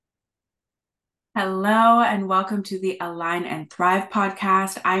Hello and welcome to the Align and Thrive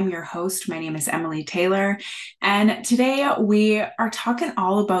podcast. I'm your host. My name is Emily Taylor, and today we are talking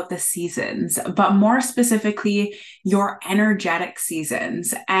all about the seasons, but more specifically, your energetic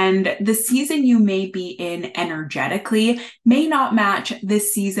seasons. And the season you may be in energetically may not match the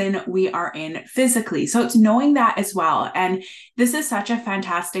season we are in physically. So it's knowing that as well. And this is such a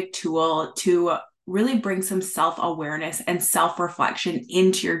fantastic tool to really bring some self-awareness and self-reflection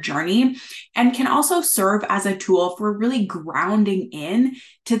into your journey, and can also serve as a tool for really grounding in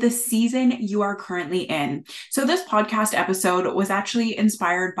to the season you are currently in. So this podcast episode was actually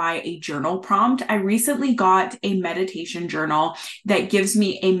inspired by a journal prompt. I recently got a meditation journal that gives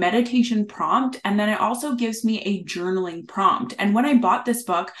me a meditation prompt, and then it also gives me a journaling prompt. And when I bought this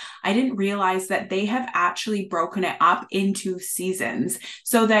book, I didn't realize that they have actually broken it up into seasons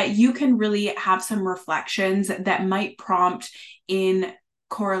so that you can really have some reflections that might prompt in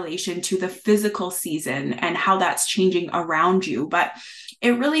correlation to the physical season and how that's changing around you. But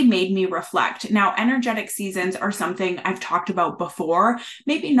it really made me reflect. Now, energetic seasons are something I've talked about before,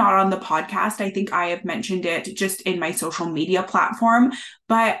 maybe not on the podcast. I think I have mentioned it just in my social media platform,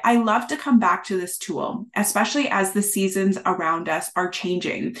 but I love to come back to this tool, especially as the seasons around us are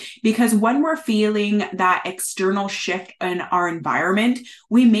changing. Because when we're feeling that external shift in our environment,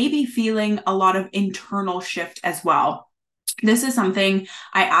 we may be feeling a lot of internal shift as well. This is something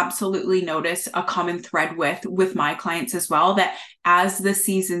I absolutely notice a common thread with my clients as well, that as the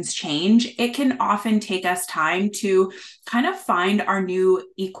seasons change, it can often take us time to kind of find our new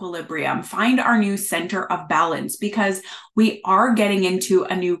equilibrium, find our new center of balance, because we are getting into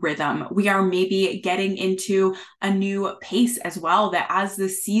a new rhythm. We are maybe getting into a new pace as well, that as the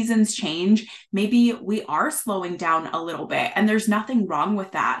seasons change, maybe we are slowing down a little bit, and there's nothing wrong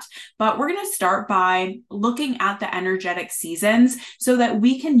with that. But we're going to start by looking at the energetic seasons so that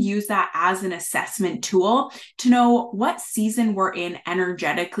we can use that as an assessment tool to know what season we're in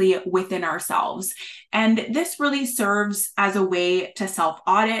energetically within ourselves. And this really serves as a way to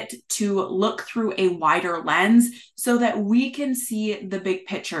self-audit, to look through a wider lens so that we can see the big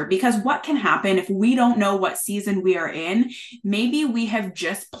picture. Because what can happen if we don't know what season we are in? Maybe we have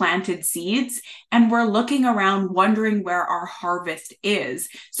just planted seeds and we're looking around wondering where our harvest is.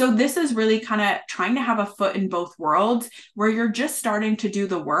 So this is really kind of trying to have a foot in both worlds, where you're just starting to do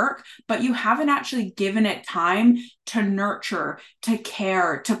the work, but you haven't actually given it time to nurture, to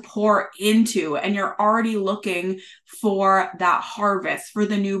care, to pour into, and you're already looking for that harvest, for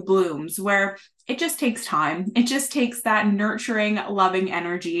the new blooms, where it just takes time. It just takes that nurturing, loving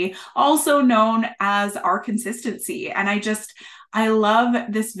energy, also known as our consistency. And I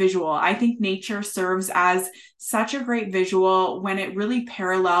love this visual. I think nature serves as such a great visual when it really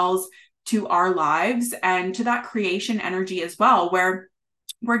parallels to our lives and to that creation energy as well, where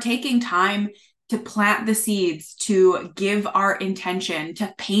we're taking time to plant the seeds, to give our intention,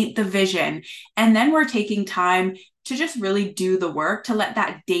 to paint the vision. And then we're taking time to just really do the work, to let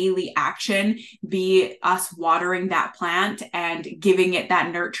that daily action be us watering that plant and giving it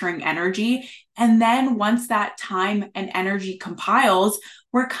that nurturing energy. And then once that time and energy compiles,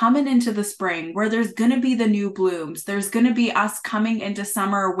 we're coming into the spring where there's going to be the new blooms. There's going to be us coming into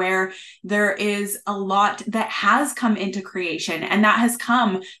summer where there is a lot that has come into creation, and that has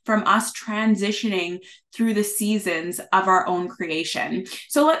come from us transitioning through the seasons of our own creation.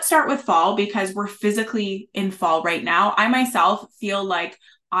 So let's start with fall, because we're physically in fall right now. I myself feel like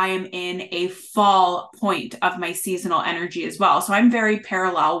I am in a fall point of my seasonal energy as well. So I'm very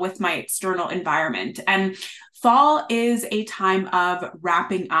parallel with my external environment. And fall is a time of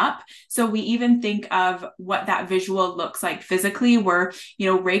wrapping up. So we even think of what that visual looks like physically. We're,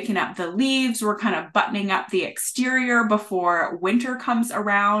 raking up the leaves. We're kind of buttoning up the exterior before winter comes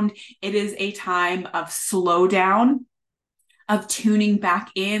around. It is a time of slowdown, of tuning back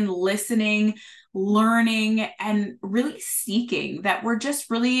in, listening, learning, and really seeking, that we're just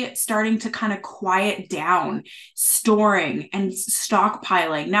really starting to kind of quiet down, storing and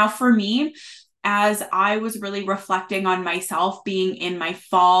stockpiling. Now, for me, as I was really reflecting on myself being in my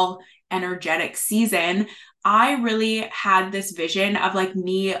fall energetic season, I really had this vision of like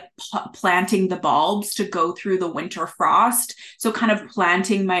me planting the bulbs to go through the winter frost. So kind of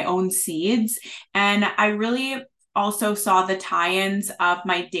planting my own seeds. And I really also saw the tie-ins of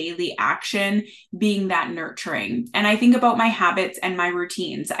my daily action being that nurturing. And I think about my habits and my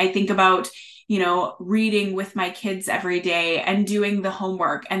routines. I think about reading with my kids every day and doing the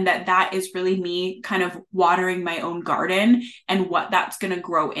homework, and that is really me kind of watering my own garden and what that's going to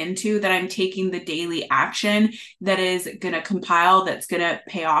grow into, that I'm taking the daily action that is going to compile, that's going to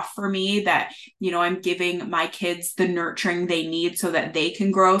pay off for me, that, I'm giving my kids the nurturing they need so that they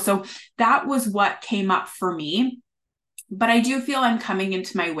can grow. So that was what came up for me. But I do feel I'm coming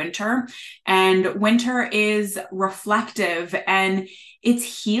into my winter, and winter is reflective and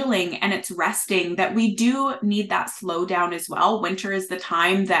it's healing and it's resting, that we do need that slow down as well. Winter is the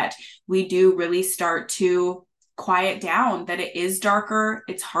time that we do really start to quiet down, that it is darker,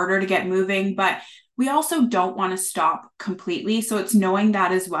 it's harder to get moving, but we also don't want to stop completely. So it's knowing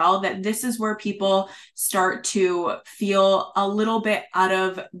that as well, that this is where people start to feel a little bit out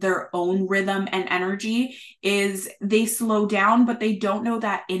of their own rhythm and energy, is they slow down, but they don't know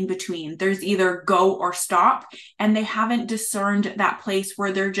that in between. There's either go or stop, and they haven't discerned that place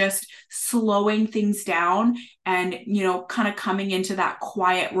where they're just slowing things down and, kind of coming into that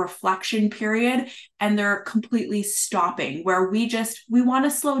quiet reflection period, and they're completely stopping, where we want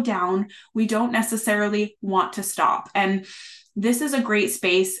to slow down. We don't necessarily want to stop. And this is a great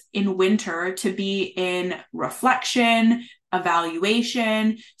space in winter to be in reflection,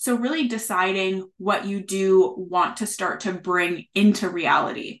 evaluation. So really deciding what you do want to start to bring into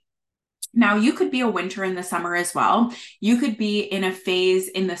reality. Now, you could be a winter in the summer as well. You could be in a phase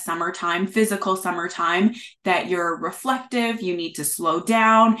in the summertime, physical summertime, that you're reflective, you need to slow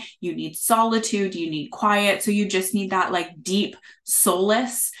down, you need solitude, you need quiet. So you just need that like deep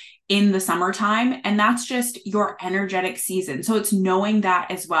solace in the summertime. And that's just your energetic season. So it's knowing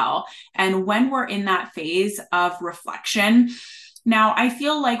that as well. And when we're in that phase of reflection, now, I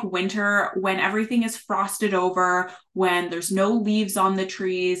feel like winter, when everything is frosted over, when there's no leaves on the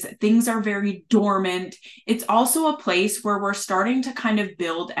trees, things are very dormant. It's also a place where we're starting to kind of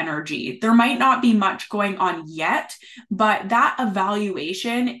build energy. There might not be much going on yet, but that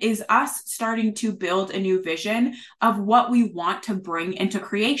evaluation is us starting to build a new vision of what we want to bring into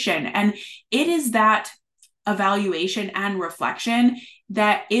creation. And it is that evaluation and reflection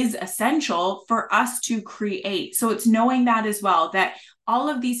that is essential for us to create. So it's knowing that as well, that all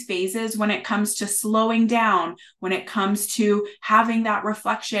of these phases, when it comes to slowing down, when it comes to having that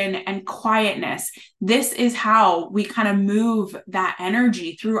reflection and quietness, this is how we kind of move that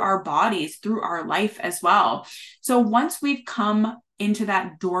energy through our bodies, through our life as well. So once we've come into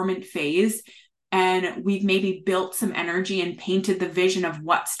that dormant phase and we've maybe built some energy and painted the vision of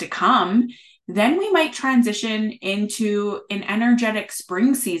what's to come, then we might transition into an energetic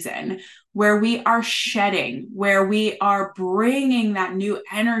spring season where we are shedding, where we are bringing that new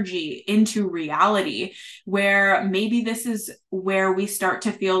energy into reality, where maybe this is where we start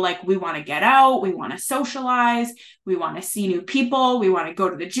to feel like we want to get out, we want to socialize, we want to see new people, we want to go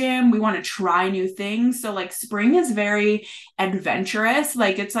to the gym, we want to try new things. So like spring is very adventurous,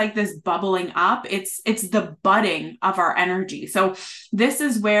 like it's like this bubbling up, it's the budding of our energy. So this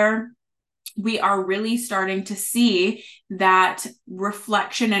is where we are really starting to see that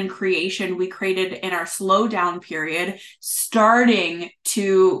reflection and creation we created in our slow down period starting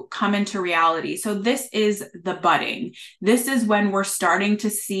to come into reality. So this is the budding. This is when we're starting to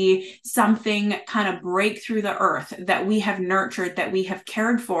see something kind of break through the earth that we have nurtured, that we have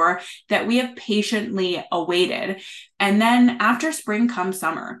cared for, that we have patiently awaited. And then after spring comes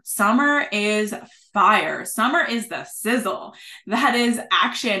summer. Summer is fire. Summer is the sizzle. That is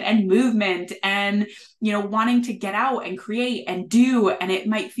action and movement and, wanting to get out and create and do. And it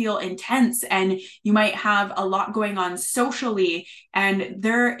might feel intense and you might have a lot going on socially. And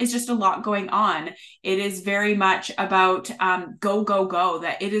there is just a lot going on. It is very much about go, go, go,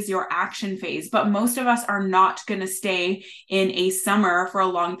 that it is your action phase. But most of us are not going to stay in a summer for a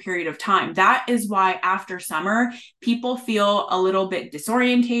long period of time. That is why after summer, people feel a little bit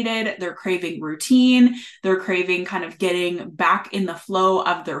disorientated. They're craving routine. They're craving kind of getting back in the flow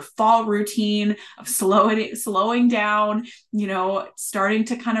of their fall routine, of slowing down, starting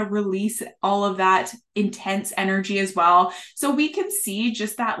to kind of release all of that intense energy as well. So we can see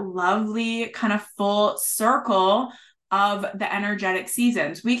just that lovely kind of full circle of the energetic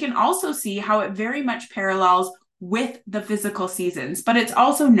seasons. We can also see how it very much parallels with the physical seasons, but it's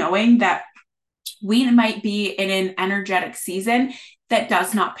also knowing that we might be in an energetic season that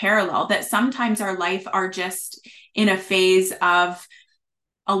does not parallel, that sometimes our life are just in a phase of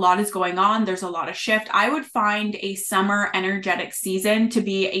a lot is going on. There's a lot of shift. I would find a summer energetic season to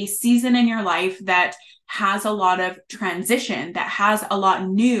be a season in your life that has a lot of transition, that has a lot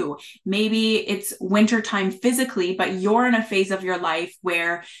new. Maybe it's wintertime physically, but you're in a phase of your life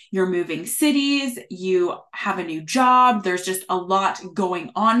where you're moving cities, you have a new job, there's just a lot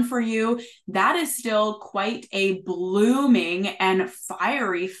going on for you. That is still quite a blooming and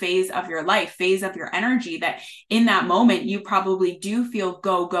fiery phase of your life, phase of your energy, that in that moment you probably do feel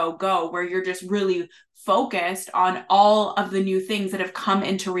go, go, go, where you're just really focused on all of the new things that have come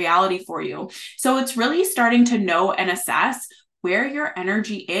into reality for you. So it's really starting to know and assess where your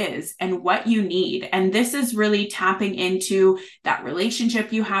energy is and what you need. And this is really tapping into that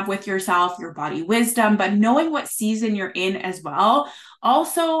relationship you have with yourself, your body wisdom, but knowing what season you're in as well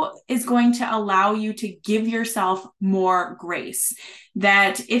also is going to allow you to give yourself more grace.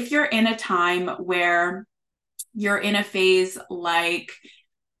 That if you're in a time where you're in a phase like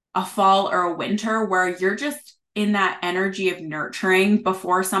a fall or a winter where you're just in that energy of nurturing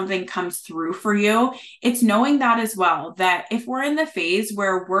before something comes through for you, it's knowing that as well, that if we're in the phase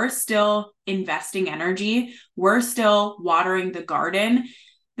where we're still investing energy, we're still watering the garden,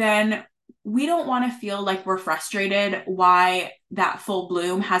 then we don't want to feel like we're frustrated why that full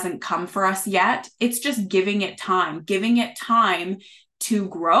bloom hasn't come for us yet. It's just giving it time to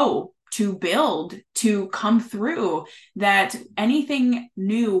grow, to build, to come through, that anything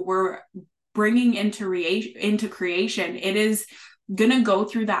new we're bringing into creation, it is going to go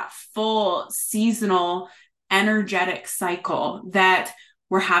through that full seasonal energetic cycle, that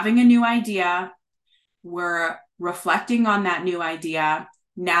we're having a new idea, we're reflecting on that new idea.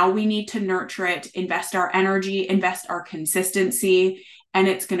 Now we need to nurture it, invest our energy, invest our consistency, and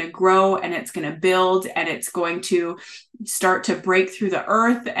it's going to grow and it's going to build and it's going to start to break through the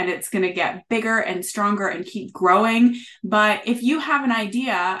earth and it's going to get bigger and stronger and keep growing. But if you have an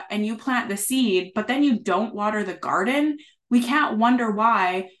idea and you plant the seed, but then you don't water the garden, we can't wonder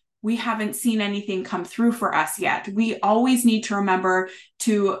why we haven't seen anything come through for us yet. We always need to remember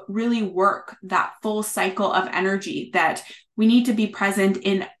to really work that full cycle of energy, that we need to be present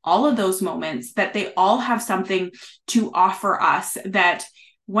in all of those moments, that they all have something to offer us, that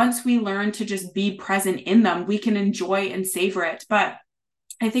once we learn to just be present in them, we can enjoy and savor it. But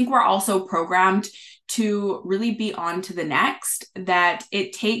I think we're also programmed to really be on to the next, that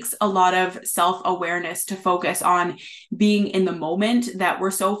it takes a lot of self-awareness to focus on being in the moment, that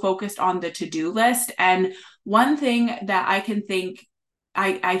we're so focused on the to-do list. And one thing that I can think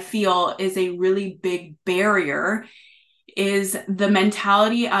I feel is a really big barrier is the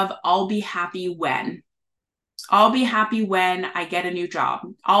mentality of I'll be happy when. I'll be happy when I get a new job.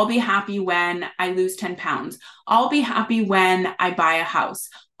 I'll be happy when I lose 10 pounds. I'll be happy when I buy a house.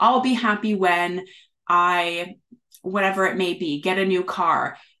 I'll be happy when I, whatever it may be, get a new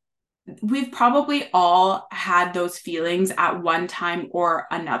car. We've probably all had those feelings at one time or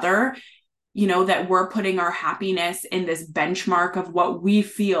another, that we're putting our happiness in this benchmark of what we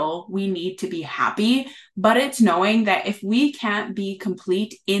feel we need to be happy. But it's knowing that if we can't be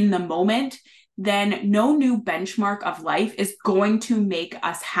complete in the moment, then no new benchmark of life is going to make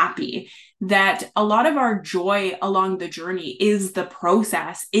us happy. That a lot of our joy along the journey is the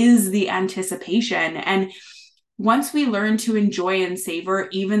process, is the anticipation. And once we learn to enjoy and savor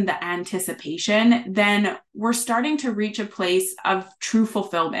even the anticipation, then we're starting to reach a place of true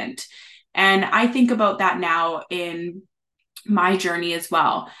fulfillment. And I think about that now in my journey as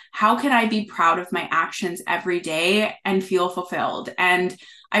well. How can I be proud of my actions every day and feel fulfilled? And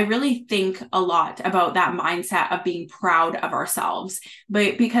I really think a lot about that mindset of being proud of ourselves.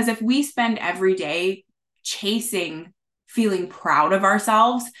 But because if we spend every day chasing feeling proud of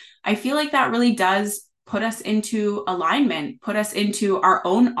ourselves, I feel like that really does put us into alignment, put us into our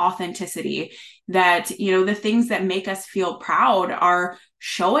own authenticity, that, the things that make us feel proud are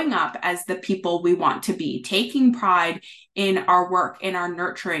showing up as the people we want to be, taking pride in our work, in our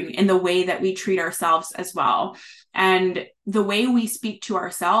nurturing, in the way that we treat ourselves as well. And the way we speak to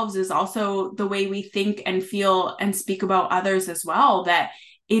ourselves is also the way we think and feel and speak about others as well, that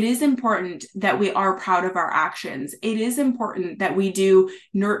it is important that we are proud of our actions. It is important that we do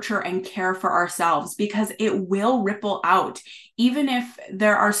nurture and care for ourselves, because it will ripple out. Even if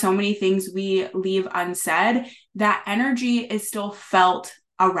there are so many things we leave unsaid, that energy is still felt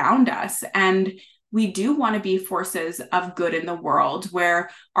around us. And we do want to be forces of good in the world,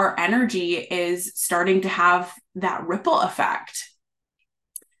 where our energy is starting to have that ripple effect.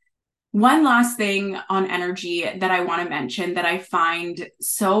 One last thing on energy that I want to mention that I find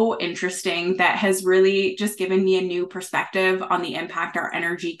so interesting, that has really just given me a new perspective on the impact our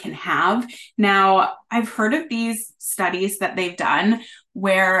energy can have. Now, I've heard of these studies that they've done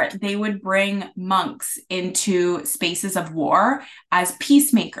where they would bring monks into spaces of war as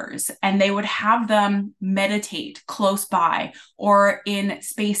peacemakers, and they would have them meditate close by or in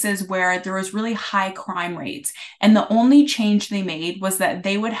spaces where there was really high crime rates. And the only change they made was that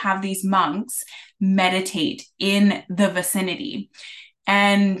they would have these monks meditate in the vicinity.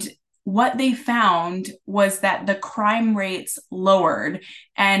 And what they found was that the crime rates lowered,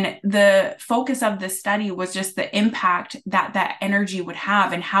 and the focus of the study was just the impact that that energy would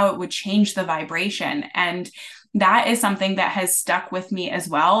have and how it would change the vibration. And that is something that has stuck with me as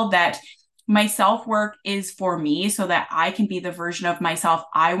well, that my self-work is for me so that I can be the version of myself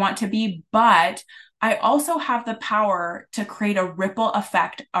I want to be, but I also have the power to create a ripple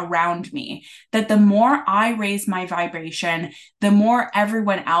effect around me, that the more I raise my vibration, the more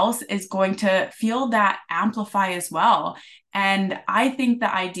everyone else is going to feel that amplify as well. And I think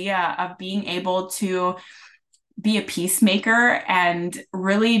the idea of being able to be a peacemaker and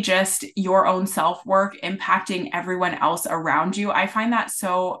really just your own self-work impacting everyone else around you, I find that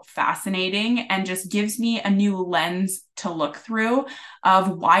so fascinating and just gives me a new lens to look through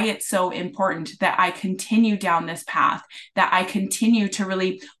of why it's so important that I continue down this path, that I continue to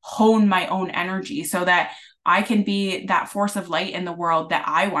really hone my own energy so that I can be that force of light in the world that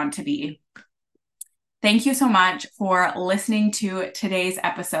I want to be. Thank you so much for listening to today's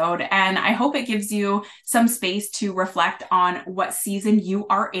episode, and I hope it gives you some space to reflect on what season you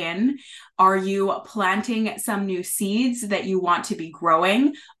are in. Are you planting some new seeds that you want to be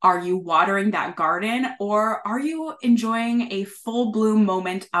growing? Are you watering that garden, or are you enjoying a full bloom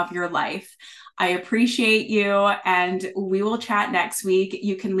moment of your life? I appreciate you, and we will chat next week.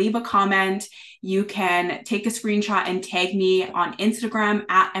 You can leave a comment. You can take a screenshot and tag me on Instagram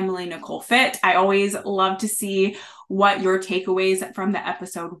at Emily Nicole Fit. I always love to see what your takeaways from the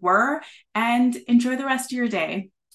episode were, and enjoy the rest of your day.